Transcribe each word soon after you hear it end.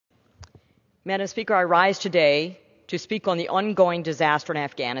Madam Speaker, I rise today to speak on the ongoing disaster in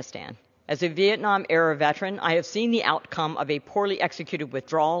Afghanistan. As a Vietnam-era veteran, I have seen the outcome of a poorly executed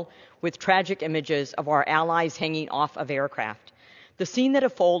withdrawal with tragic images of our allies hanging off of aircraft. The scene that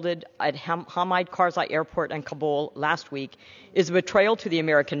unfolded at Hamid Karzai Airport in Kabul last week is a betrayal to the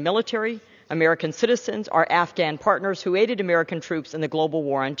American military, American citizens, our Afghan partners who aided American troops in the global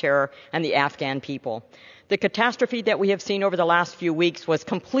war on terror, and the Afghan people. The catastrophe that we have seen over the last few weeks was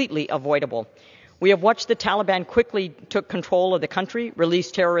completely avoidable. We have watched the Taliban quickly took control of the country,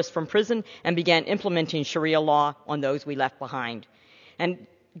 released terrorists from prison, and began implementing Sharia law on those we left behind. And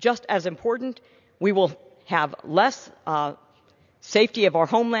just as important, we will have less safety of our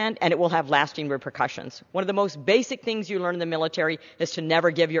homeland, and it will have lasting repercussions. One of the most basic things you learn in the military is to never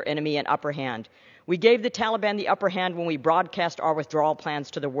give your enemy an upper hand. We gave the Taliban the upper hand when we broadcast our withdrawal plans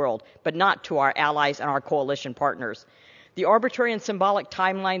to the world, but not to our allies and our coalition partners. The arbitrary and symbolic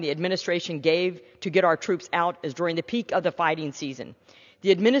timeline the administration gave to get our troops out is during the peak of the fighting season. The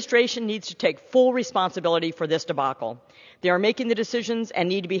administration needs to take full responsibility for this debacle. They are making the decisions and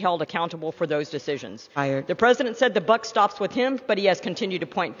need to be held accountable for those decisions. The president said the buck stops with him, but he has continued to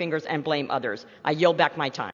point fingers and blame others. I yield back my time.